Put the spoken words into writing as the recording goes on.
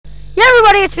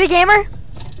everybody, it's me, Gamer.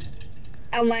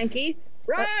 I'm Lanky.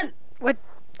 Run! What?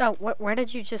 Oh, where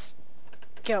did you just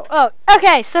go? Oh,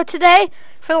 okay. So today,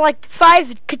 for like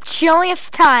 5 gajillionth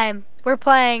time, we're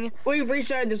playing. We've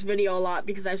restarted this video a lot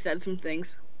because I've said some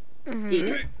things.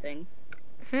 Demon things.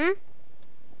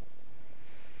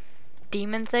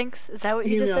 Demon things? Is that what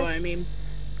you You just know said? what I mean.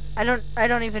 I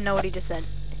don't even know what he just said.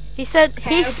 He said I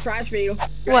have a surprise for you.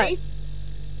 Ready? What?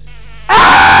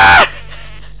 Ah!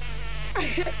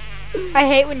 I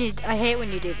hate when you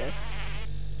do this.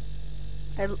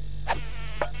 I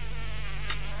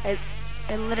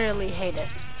literally hate it.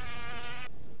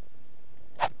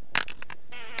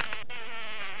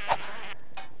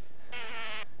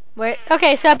 Wait,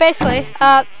 okay, so basically,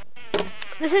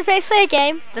 this is basically a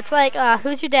game that's like,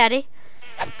 who's your daddy?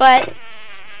 But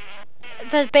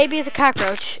the baby is a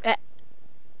cockroach. That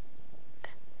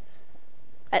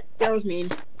was mean.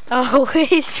 Oh,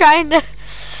 he's trying to.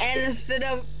 And instead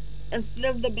of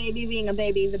the baby being a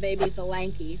baby, the baby's a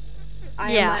lanky.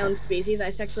 I am my own species. I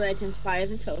sexually identify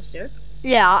as a toaster.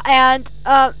 Yeah, and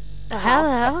hello.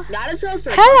 Not a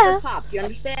toaster. Hello. A pop. Do you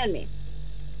understand me?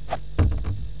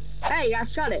 Hey, you gotta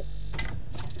shut it.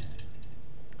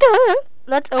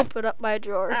 Let's open up my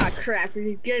drawer. Ah, crap!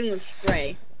 You're getting with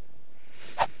spray.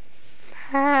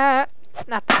 Not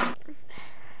that.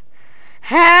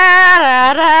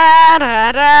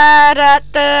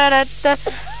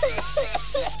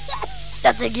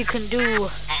 Nothing you can do.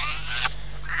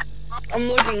 I'm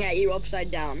looking at you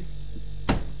upside down.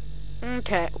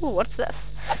 Okay. Ooh, what's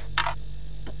this?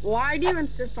 Why do you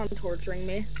insist on torturing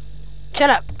me? Shut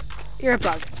up. You're a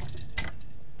bug.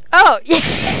 Oh,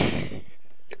 yeah.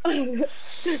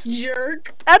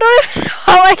 Jerk. I don't even know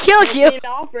how I killed you. Give me an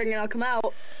offering and I'll come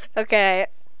out. Okay.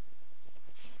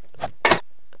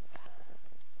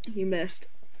 You missed.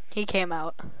 He came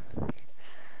out.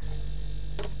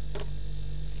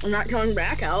 I'm not coming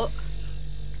back out.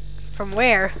 From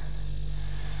where?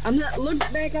 I'm not. Look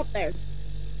back up there.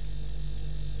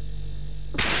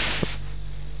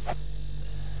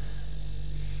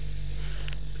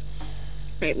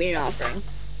 Make me an offering.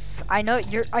 I know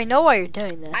why you're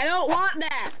doing this. I don't want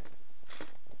that.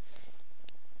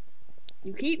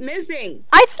 You keep missing.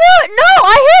 I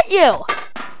hit you.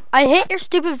 I hit your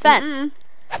stupid vent.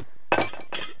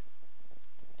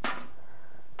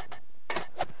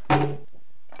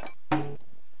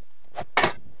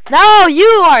 No, you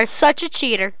are such a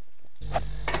cheater.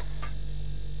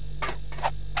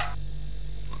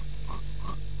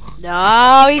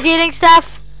 No, he's eating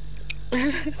stuff.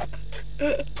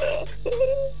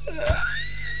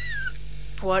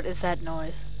 What is that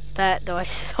noise? That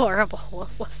noise is horrible.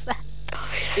 What was that?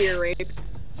 Ear rape.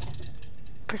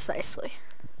 Precisely.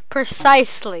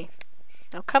 Precisely.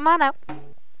 Now come on out.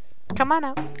 Come on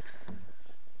out.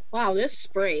 Wow, this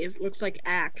spray looks like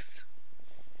Axe.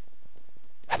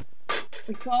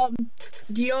 It's called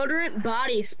deodorant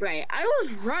body spray. I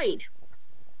was right.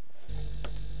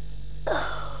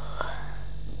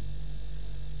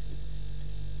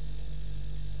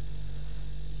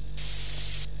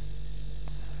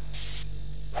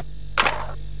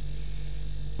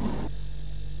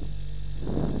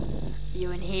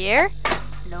 You in here?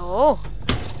 No.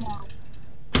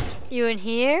 You in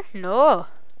here? No.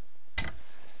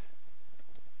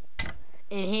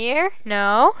 In here?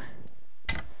 No.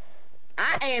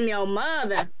 I am your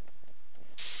mother.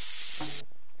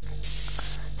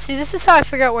 See, this is how I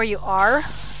figure out where you are.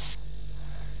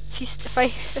 If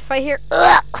I hear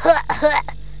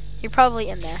you're probably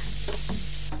in there.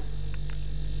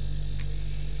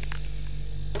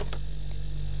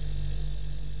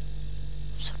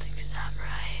 Something's not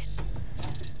right.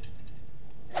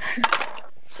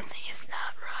 Something is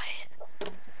not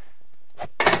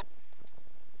right.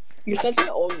 You're such an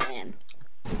old man.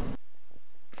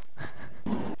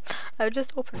 I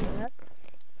just opened that.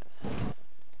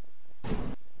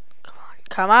 Come on,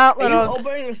 come out, little. Are you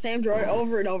opening the same drawer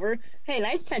over and over? Hey,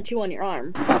 nice tattoo on your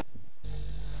arm.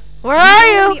 Where are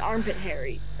you? Armpit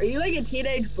hairy. Are you like a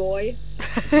teenage boy?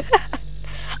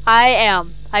 I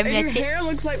am. I'm. Your hair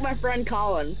looks like my friend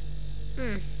Colin's.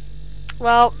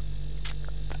 Well,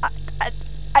 I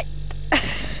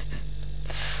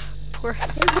poor.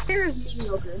 His hair is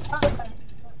mediocre. It's not bad.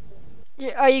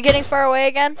 Are you getting far away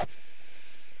again?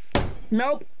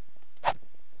 Nope.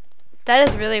 That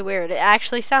is really weird. It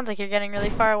actually sounds like you're getting really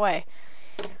far away.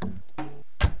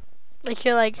 Like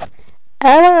you're like.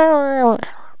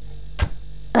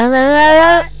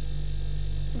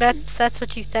 That's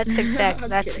what you. That's exact.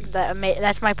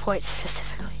 That's my point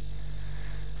specifically.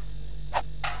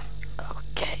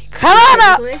 Okay, come on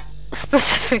out.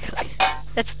 Specifically.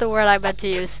 That's the word I meant to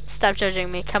use. Stop judging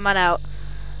me. Come on out.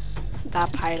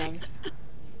 Stop hiding.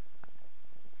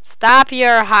 Stop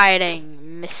your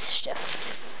hiding,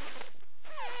 mischief.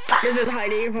 Is it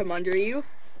hiding if I'm under you?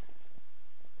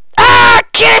 Ah!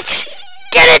 Get it!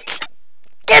 Get it!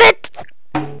 Get it!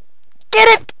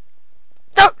 Get it!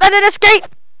 Don't let it escape!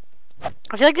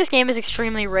 I feel like this game is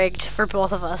extremely rigged for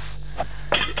both of us.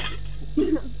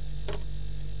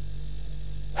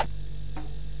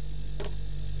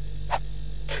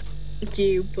 Do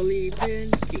you believe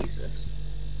in Jesus?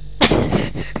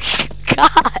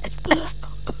 God.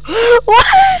 What?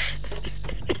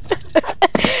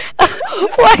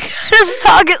 What kind of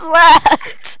song is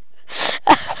that?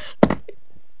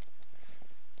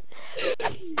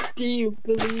 Do you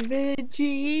believe in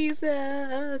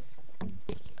Jesus?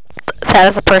 That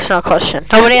is a personal question.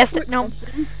 Nobody has to. No.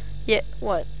 Yeah.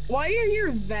 What? Why is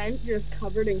your vent just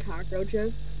covered in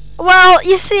cockroaches? Well,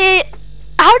 you see,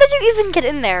 how did you even get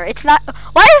in there? It's not.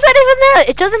 Why is that even there?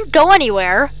 It doesn't go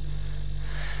anywhere.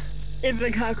 It's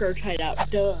a cockroach hideout.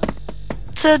 Duh.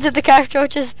 So did the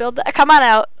cockroaches build that? Come on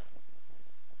out.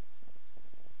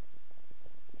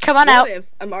 Come on out. What if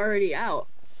I'm already out?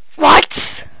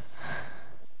 What?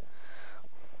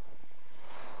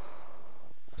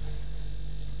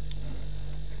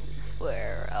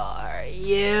 Where are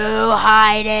you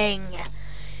hiding?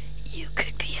 You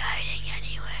could be hiding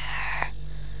anywhere.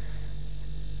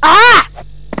 Ah!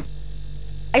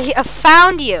 I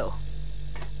found you.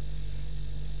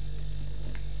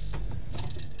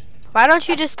 Why don't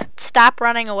you just stop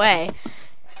running away?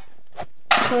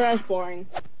 So that's boring.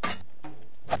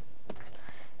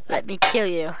 Let me kill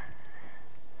you.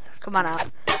 Come on out.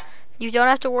 You don't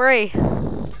have to worry.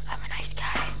 I'm a nice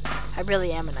guy. I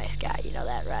really am a nice guy. You know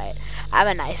that, right? I'm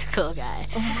a nice, cool guy.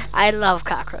 I love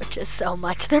cockroaches so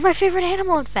much. They're my favorite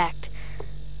animal, in fact.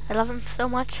 I love them so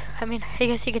much. I mean, I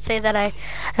guess you could say that I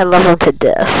love them to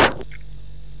death.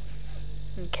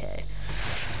 Okay.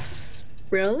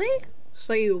 Really?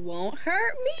 So you won't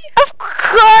hurt me? Of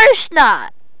course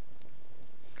not.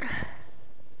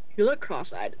 You look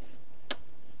cross-eyed.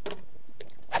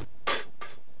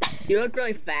 You look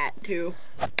really fat, too.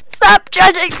 Stop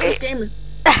judging me. This game is...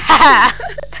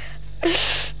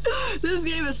 This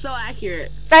game is so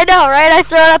accurate. I know, right? I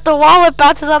throw it at the wall, it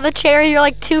bounces on the chair, you're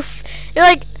like you're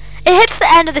like, it hits the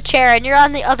end of the chair, and you're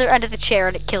on the other end of the chair,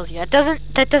 and it kills you.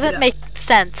 That doesn't make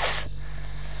sense.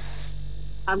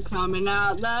 I'm coming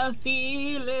out the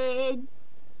ceiling.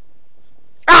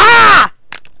 Ah!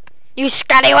 You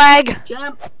scallywag!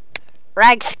 Jump.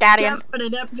 Rag scallion.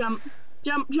 Jump, jump, jump.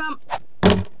 Jump, jump.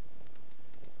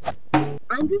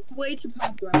 I'm just way too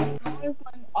popular. I'm always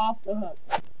going off the hook.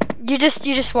 You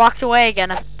just walked away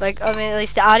again. Like, I mean, at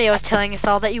least the audio is telling us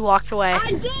all that you walked away. I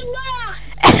did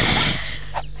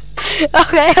not!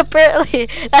 Okay, apparently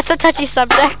that's a touchy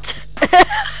subject.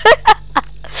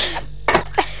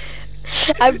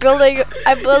 I'm building. You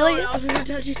know what else is a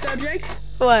touchy subject?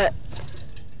 What?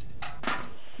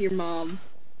 Your mom.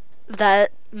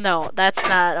 No, that's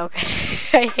not okay.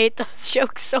 I hate those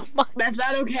jokes so much. That's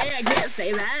not okay. I can't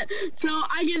say that. So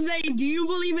I can say, do you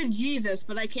believe in Jesus?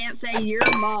 But I can't say your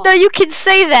mom. No, you can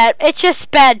say that. It's just a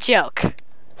bad joke.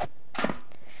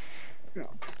 No.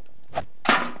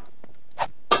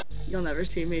 You'll never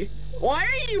see me. Why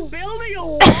are you building a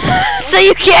wall? So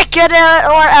you can't get out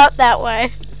or out that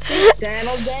way.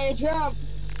 Donald J. Trump.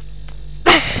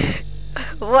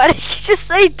 What did you just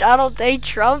say, Donald J.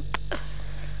 Trump?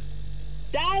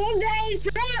 Donald J.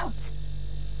 Trump.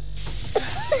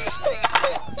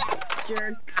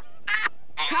 Jerk.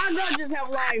 Cockroaches have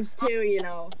lives too, you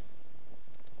know.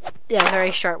 Yeah,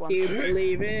 very short Do ones. you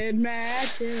believe in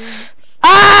magic?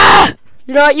 Ah!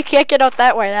 You know what? You can't get out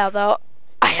that way now, though.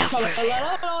 I have all day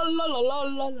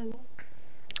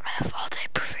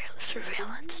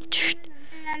surveillance.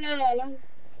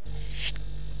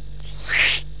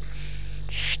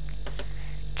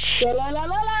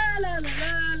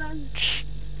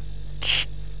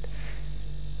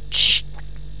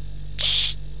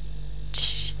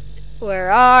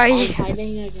 Where are you? I'm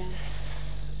hiding again.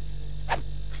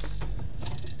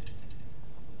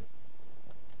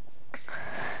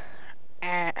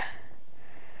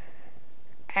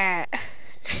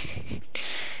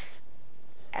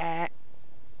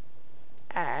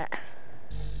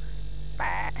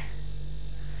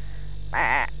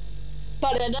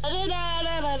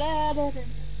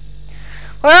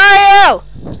 Where are you?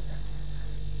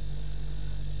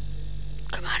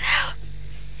 Come on out.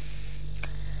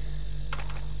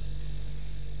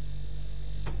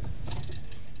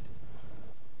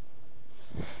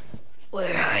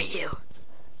 Where are you?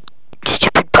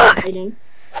 Stupid bug. Hiding.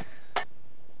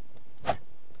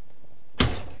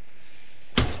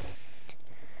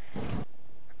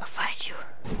 I'll find you.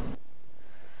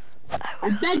 I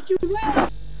bet you will.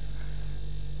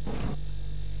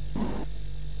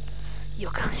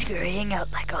 scurrying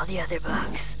out like all the other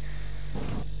bugs.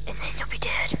 And then you'll be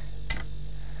dead.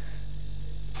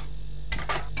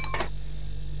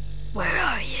 Where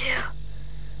are you?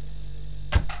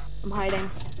 I'm hiding.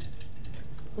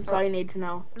 That's all you need to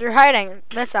know. You're hiding.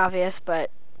 That's obvious, but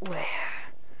where?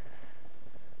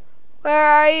 Where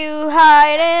are you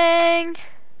hiding?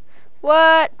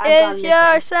 What is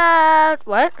your sound?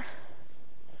 What?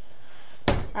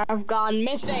 I've gone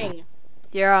missing.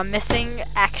 You're a missing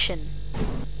action.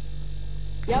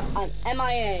 Yep, I'm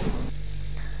MIA.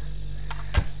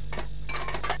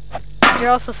 You're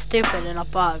also stupid and a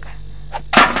bug.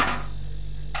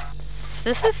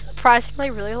 This is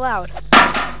surprisingly really loud.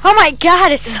 Oh my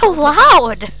god, it's so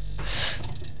loud!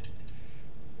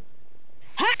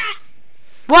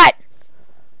 What?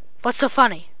 What's so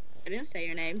funny? I didn't say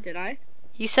your name, did I?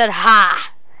 You said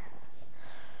ha.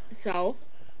 So?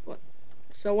 What?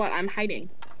 So what? I'm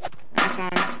hiding. I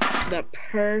found the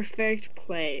perfect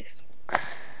place.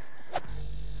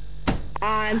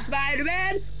 I'm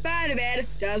Spider-Man. Spider-Man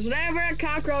does whatever a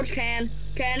cockroach can.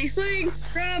 Can he swing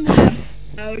from web?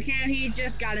 Oh, can he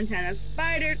just got antennas?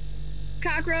 Spider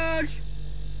cockroach.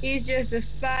 He's just a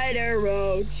spider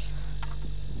roach.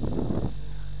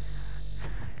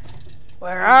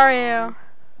 Where are you?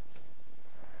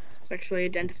 Sexually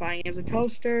identifying as a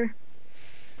toaster.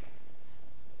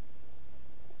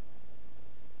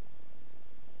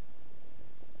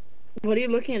 What are you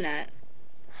looking at?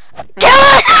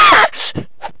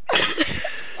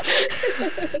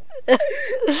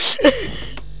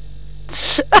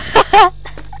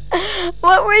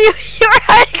 What were you? You were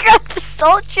hiding on the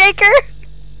salt shaker?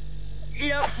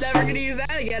 Yep, never gonna use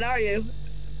that again, are you?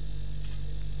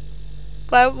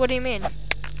 What do you mean?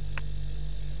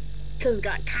 Cause it's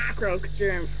got cockroach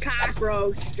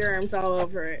germs all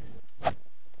over it.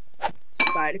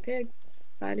 Spider pig,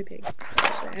 spider pig.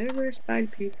 Spider, spider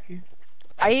pig.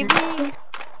 Are you being?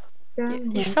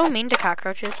 You're so mean to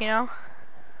cockroaches, you know.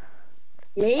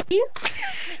 Yeah,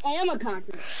 I am a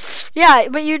cockroach. Yeah,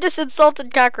 but you just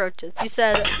insulted cockroaches. You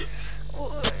said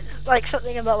like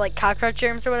something about like cockroach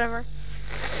germs or whatever.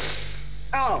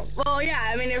 Oh, well, yeah.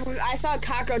 I mean, if I saw a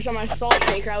cockroach on my salt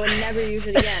shaker, I would never use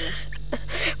it again.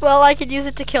 Well, I could use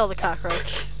it to kill the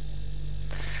cockroach.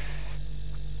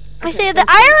 Okay, I see. The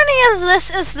irony of this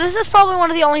is probably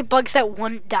one of the only bugs that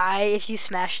wouldn't die if you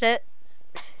smashed it.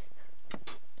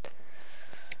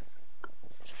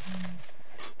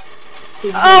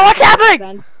 Oh, what's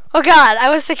happening? Oh God, I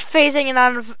was like phasing in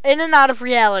and out of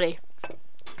reality.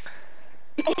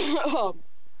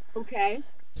 Okay.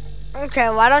 Okay,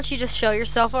 why don't you just show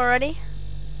yourself already?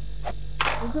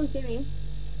 You can see me.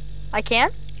 I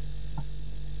can?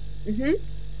 Mhm.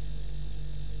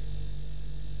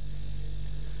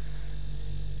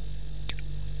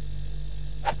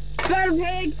 Spider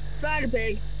pig, spider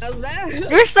pig. How's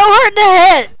that? You're so hard to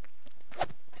hit.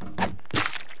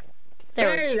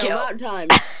 There we go. About time.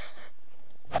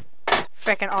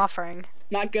 Frickin' offering.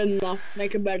 Not good enough.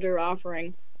 Make a better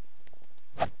offering.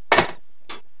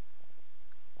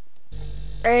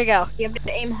 There you go. You have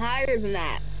to aim higher than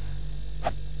that.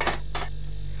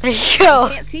 There you go. I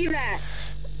can't see that.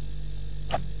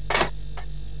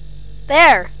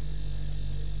 There.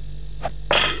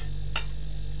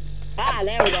 Ah,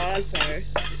 there we go. That's better.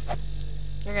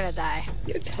 You're gonna die.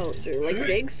 Your toes are like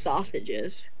big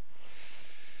sausages.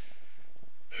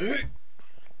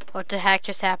 What the heck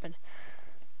just happened?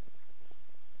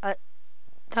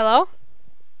 Hello?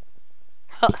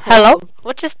 Hello?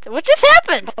 What just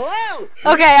happened? Hello.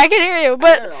 Okay, I can hear you,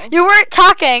 but you weren't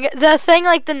talking. The thing,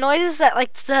 like the noises that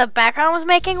like the background was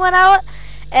making went out,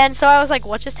 and so I was like,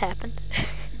 what just happened?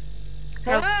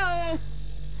 Hello.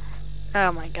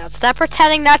 Oh my God! Stop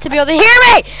pretending not to be able to hear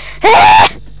me.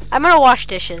 I'm gonna wash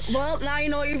dishes. Well, now you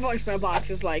know what your voicemail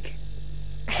box is like.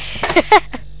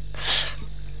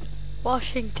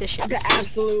 Washing dishes. The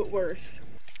absolute worst.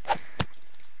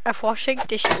 Of washing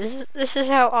dishes. This is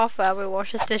how often we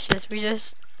wash his dishes. We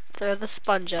just throw the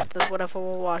sponge at the whatever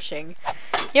we're washing.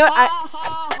 You know what?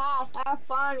 How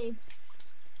funny.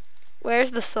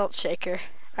 Where's the salt shaker?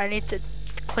 I need to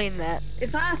clean that.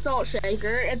 It's not a salt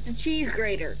shaker. It's a cheese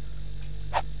grater.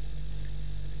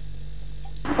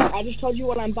 I just told you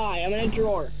what I'm by. I'm in a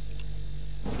drawer.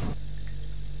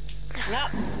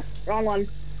 Nope. Wrong one.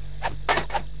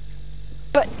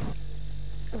 But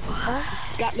what?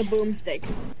 It's got the boomstick.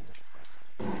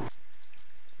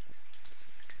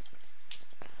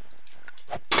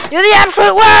 You're the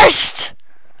absolute worst!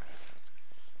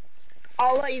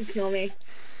 I'll let you kill me.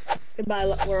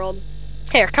 Goodbye, world.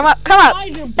 Here, come up, come up.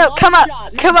 No, come up,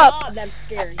 come up. God, that's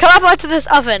scary. Come up onto this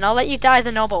oven. I'll let you die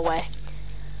the noble way.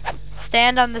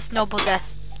 Stand on this noble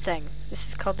death thing. This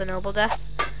is called the noble death.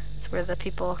 where the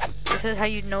people. This is how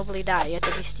you nobly die. You have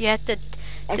to be. You have to.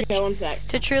 Okay, one sec.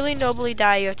 To truly nobly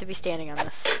die, you have to be standing on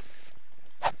this.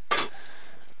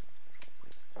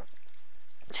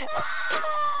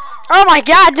 Oh my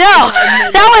God! No,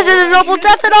 that wasn't a noble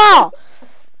death at all.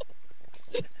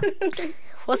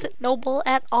 Wasn't noble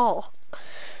at all.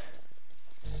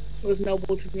 It was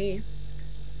noble to me.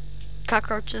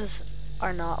 Cockroaches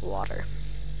are not water.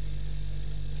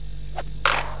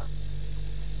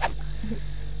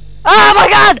 Oh my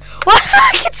God! What?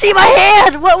 I can see my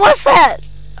hand! What was that?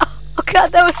 Oh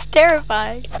God, that was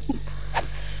terrifying.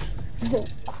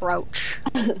 Crouch.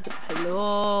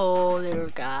 Hello, little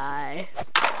guy.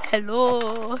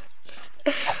 Hello.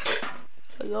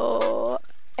 Hello.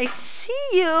 I see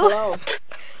you. Hello.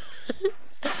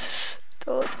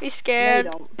 Don't be No, scared.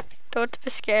 you don't. Don't be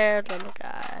scared, little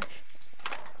guy.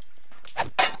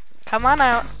 Come on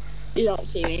out. You don't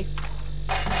see me.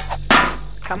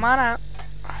 Come on out.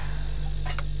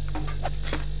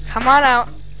 Come on out.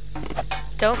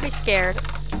 Don't be scared.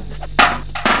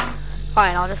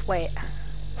 Fine, I'll just wait.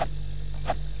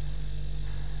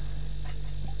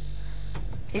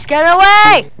 He's getting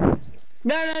away!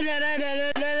 No.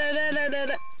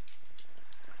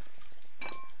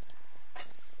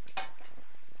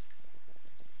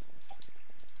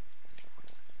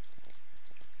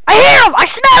 I hear him! I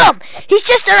smell him! He's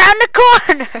just around the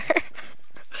corner!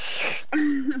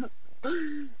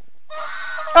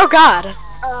 Oh God.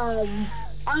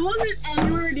 I wasn't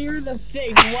anywhere near the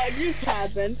sink. What just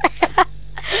happened?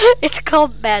 It's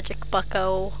called magic,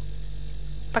 bucko.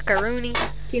 Buckaroony.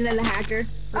 Tina the hacker.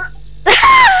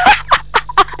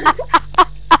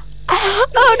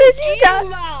 Oh, did you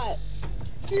die?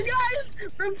 You guys,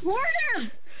 report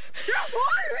him!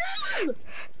 Report him!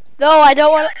 No, I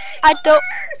don't want. I don't.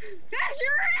 That's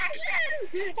your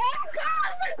reactions and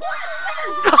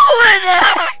consequences! Oh no!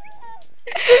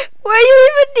 Were you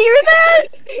even near that?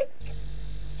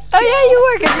 Oh yeah, you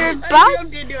were. Cause you're in I bot.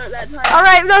 jumped into it that time. All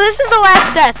right, no, this is the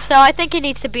last death, so I think it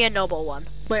needs to be a noble one.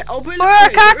 Wait, open. For a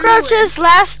cockroach's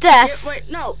last death. Wait,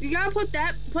 no, you gotta put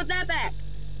that back.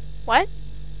 What?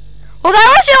 Well,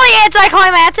 that was really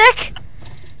anticlimactic.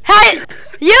 Hey,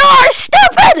 you are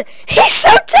stupid! He's so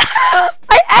tough!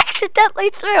 I accidentally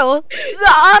threw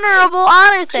the honorable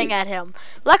honor thing at him.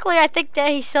 Luckily, I think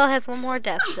that he still has one more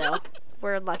death, so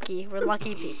we're lucky. We're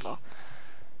lucky people.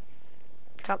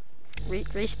 Come,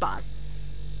 respawn.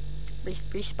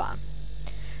 Respawn.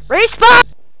 Respawn!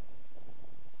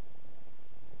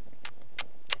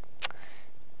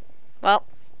 Well.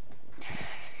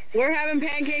 We're having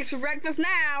pancakes for breakfast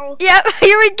now. Yep,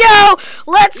 here we go.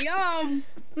 Let's. Yum.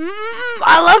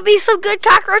 I love me some good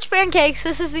cockroach pancakes.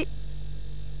 This is the.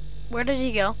 Where did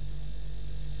he go?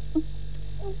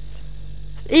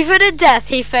 Even in death,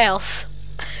 he fails.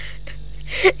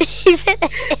 Even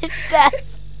in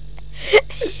death,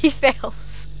 he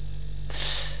fails.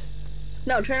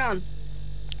 No, turn on.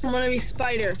 I'm gonna be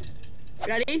Spider.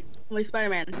 Ready? I'm gonna be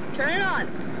Spider-Man. Turn it on.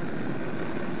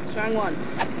 Strong one.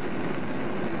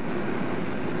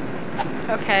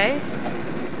 Okay.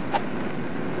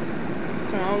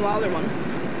 Turn on the other one.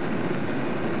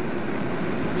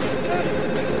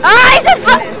 Ah, he's a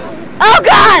Oh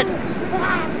God!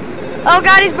 Oh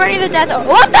God, he's burning to death.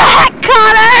 What the heck,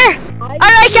 Connor?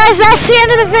 Alright guys, that's the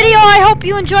end of the video. I hope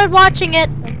you enjoyed watching it.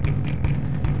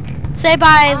 Say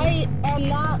bye. I am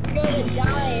not good at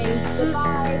dying.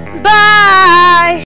 Goodbye. Bye!